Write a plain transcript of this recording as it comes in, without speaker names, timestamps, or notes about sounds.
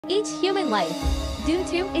Each human life, due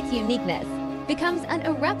to its uniqueness, becomes an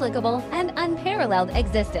irreplicable and unparalleled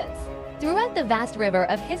existence. Throughout the vast river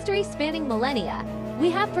of history spanning millennia, we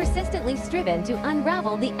have persistently striven to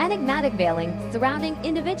unravel the enigmatic veiling surrounding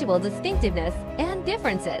individual distinctiveness and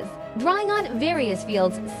differences. Drawing on various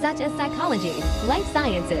fields such as psychology, life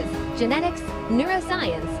sciences, genetics,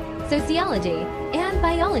 neuroscience, sociology, and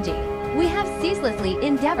biology, we have ceaselessly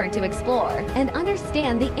endeavored to explore and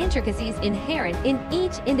understand the intricacies inherent in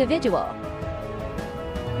each individual.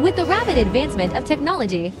 With the rapid advancement of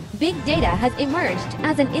technology, big data has emerged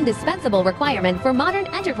as an indispensable requirement for modern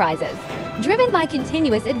enterprises. Driven by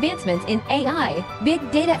continuous advancements in AI,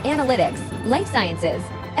 big data analytics, life sciences,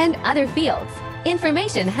 and other fields,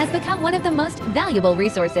 information has become one of the most valuable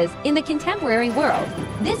resources in the contemporary world.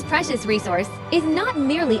 This precious resource is not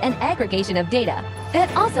merely an aggregation of data, but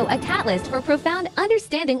also a catalyst for profound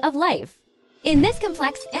understanding of life. In this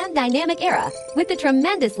complex and dynamic era, with the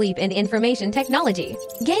tremendous leap in information technology,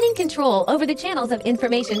 gaining control over the channels of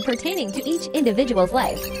information pertaining to each individual's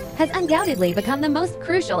life has undoubtedly become the most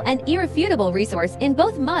crucial and irrefutable resource in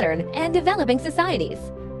both modern and developing societies.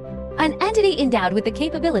 An entity endowed with the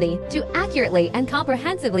capability to accurately and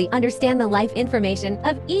comprehensively understand the life information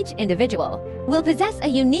of each individual will possess a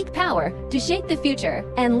unique power to shape the future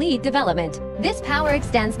and lead development. This power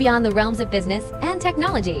extends beyond the realms of business and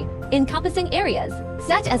technology, encompassing areas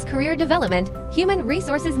such as career development, human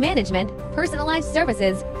resources management, personalized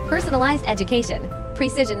services, personalized education,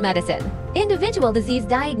 precision medicine, individual disease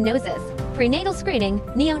diagnosis, prenatal screening,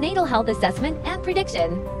 neonatal health assessment and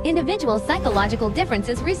prediction, individual psychological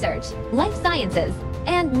differences research, life sciences,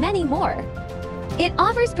 and many more. It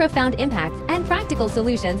offers profound impact and practical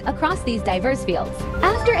solutions across these diverse fields.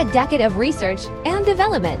 After a decade of research and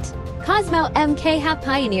development, CosmoMK have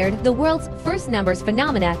pioneered the world's first numbers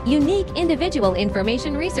phenomena unique individual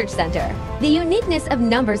information research center. The uniqueness of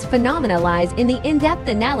numbers phenomena lies in the in-depth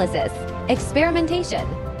analysis, experimentation,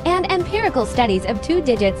 and empirical studies of 2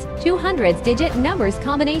 digits, 200-digit numbers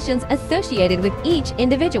combinations associated with each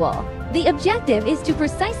individual. The objective is to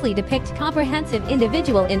precisely depict comprehensive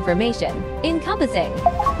individual information, encompassing,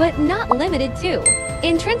 but not limited to,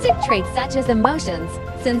 intrinsic traits such as emotions,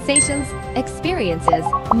 sensations, experiences,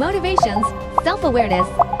 motivations, self-awareness,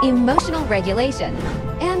 emotional regulation,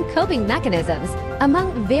 and coping mechanisms,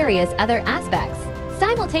 among various other aspects.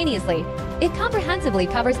 Simultaneously, it comprehensively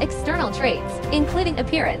covers external traits, including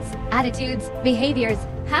appearance, attitudes, behaviors,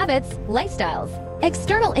 habits, lifestyles,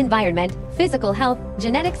 external environment, physical health,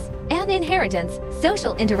 genetics, and inheritance,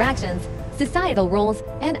 social interactions, societal roles,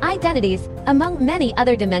 and identities, among many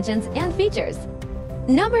other dimensions and features.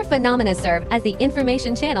 Number phenomena serve as the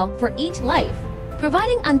information channel for each life,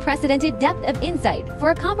 providing unprecedented depth of insight for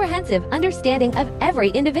a comprehensive understanding of every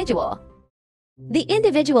individual. The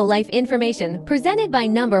individual life information presented by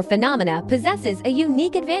number phenomena possesses a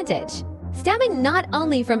unique advantage, stemming not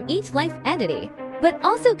only from each life entity, but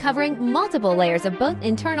also covering multiple layers of both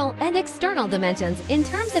internal and external dimensions in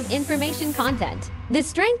terms of information content. The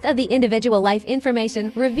strength of the individual life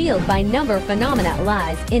information revealed by number phenomena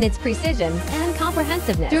lies in its precision and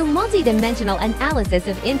comprehensiveness. Through multidimensional analysis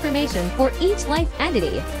of information for each life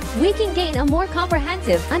entity, we can gain a more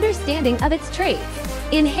comprehensive understanding of its traits,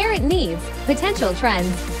 inherent needs, potential trends,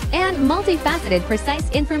 and multifaceted precise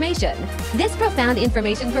information. This profound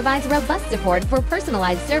information provides robust support for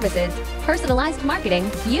personalized services, personalized marketing,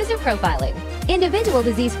 user profiling, individual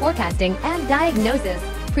disease forecasting and diagnosis,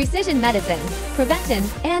 precision medicine, prevention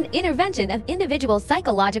and intervention of individual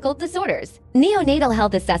psychological disorders, neonatal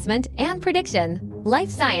health assessment and prediction, life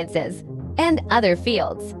sciences, and other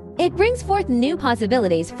fields. It brings forth new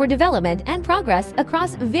possibilities for development and progress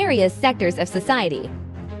across various sectors of society.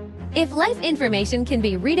 If life information can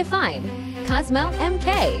be redefined,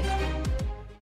 CosmoMK